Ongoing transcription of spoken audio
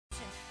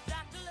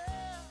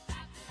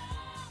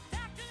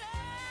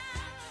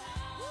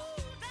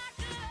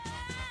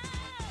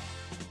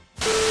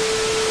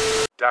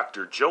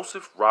Dr.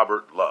 Joseph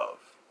Robert Love.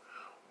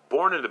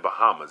 Born in the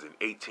Bahamas in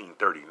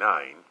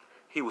 1839,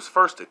 he was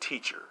first a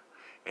teacher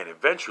and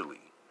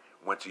eventually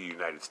went to the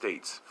United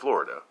States,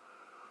 Florida,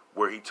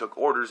 where he took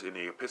orders in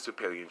the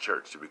Episcopalian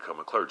Church to become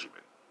a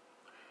clergyman.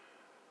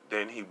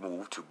 Then he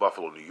moved to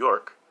Buffalo, New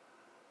York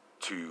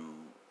to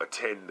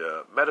attend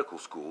medical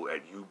school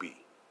at UB,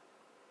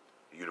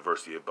 the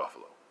University of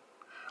Buffalo.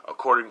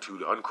 According to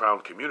the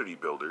Uncrowned Community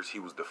Builders, he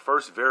was the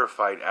first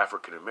verified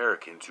African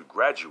American to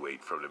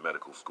graduate from the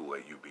medical school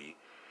at UB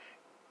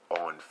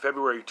on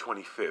February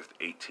 25th,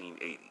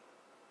 1880.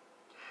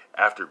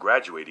 After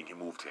graduating, he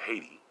moved to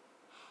Haiti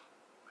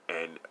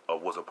and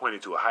was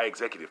appointed to a high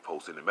executive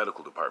post in the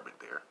medical department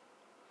there.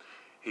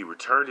 He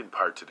returned in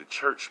part to the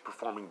church,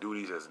 performing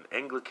duties as an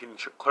Anglican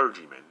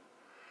clergyman,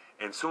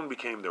 and soon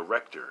became the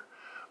rector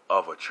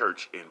of a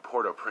church in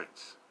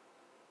Port-au-Prince.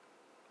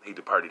 He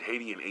departed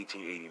Haiti in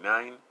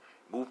 1889,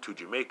 moved to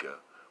Jamaica,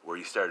 where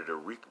he started a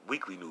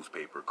weekly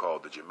newspaper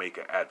called the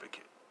Jamaica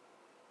Advocate.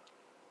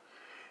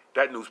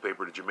 That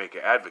newspaper, the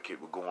Jamaica Advocate,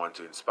 would go on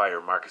to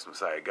inspire Marcus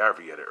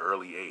Garvey at an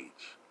early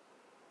age.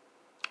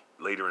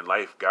 Later in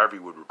life, Garvey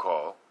would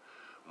recall,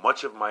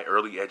 "Much of my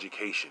early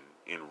education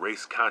in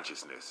race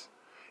consciousness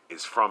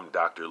is from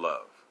Dr.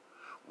 Love.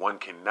 One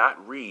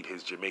cannot read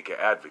his Jamaica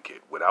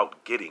Advocate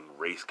without getting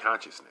race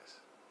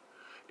consciousness.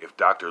 If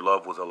Dr.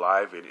 Love was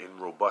alive and in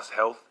robust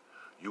health,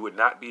 you would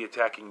not be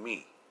attacking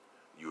me.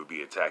 You would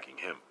be attacking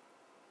him."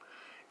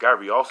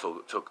 Garvey also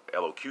took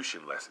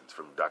elocution lessons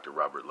from Dr.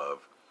 Robert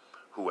Love,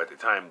 who at the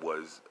time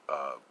was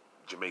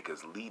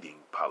Jamaica's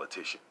leading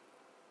politician.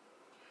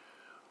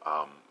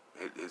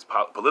 His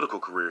political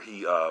career,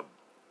 he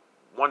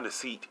won the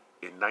seat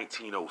in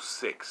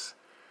 1906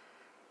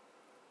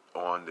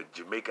 on the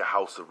Jamaica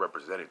House of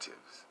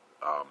Representatives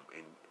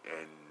in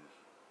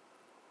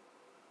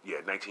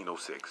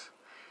 1906.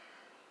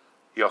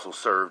 He also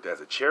served as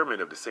a chairman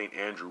of the St.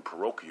 Andrew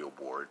Parochial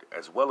Board,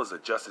 as well as a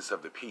justice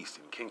of the peace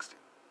in Kingston.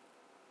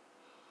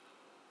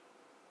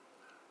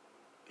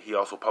 He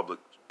also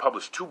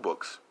published two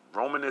books,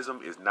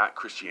 Romanism is Not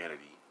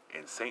Christianity,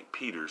 and St.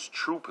 Peter's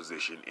True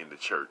Position in the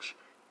Church,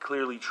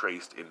 Clearly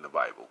Traced in the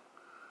Bible.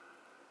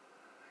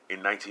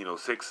 In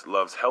 1906,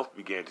 Love's health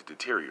began to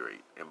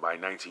deteriorate, and by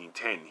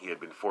 1910, he had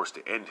been forced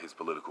to end his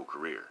political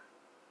career.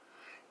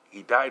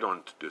 He died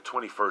on the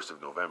 21st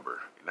of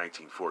November,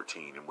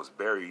 1914, and was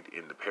buried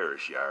in the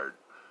parish yard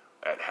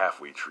at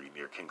Halfway Tree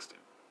near Kingston.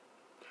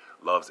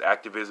 Love's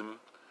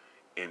activism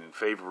in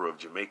favor of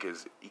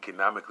Jamaica's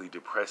economically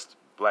depressed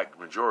black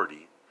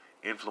majority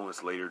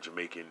influenced later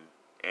Jamaican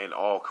and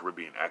all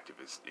Caribbean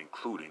activists,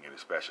 including and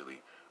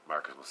especially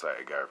Marcus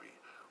Garvey,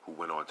 who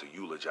went on to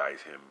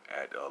eulogize him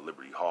at a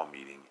Liberty Hall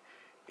meeting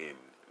in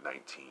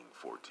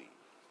 1914.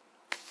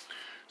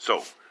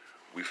 So,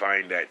 we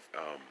find that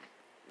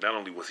not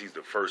only was he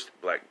the first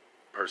black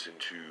person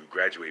to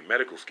graduate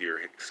medical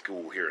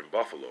school here in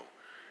Buffalo,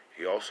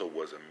 he also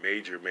was a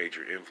major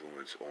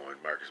influence on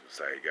Marcus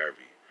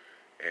Garvey.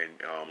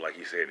 And like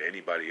he said,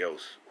 anybody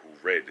else who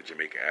read the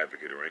Jamaica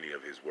Advocate or any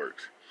of his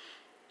works.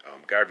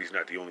 Garvey's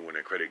not the only one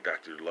that credit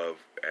Dr.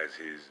 Love as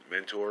his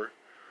mentor,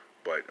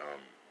 but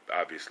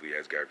obviously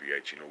as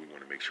Garveyites, we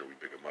want to make sure we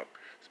pick him up,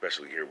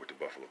 especially here with the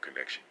Buffalo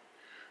connection.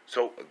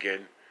 So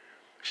again,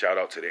 shout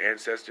out to the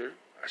ancestor,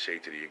 ashe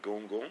to the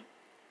Yagungun,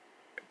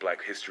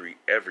 Black history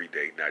every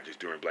day, not just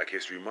during Black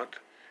History Month,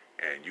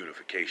 and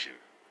unification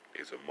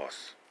is a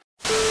must.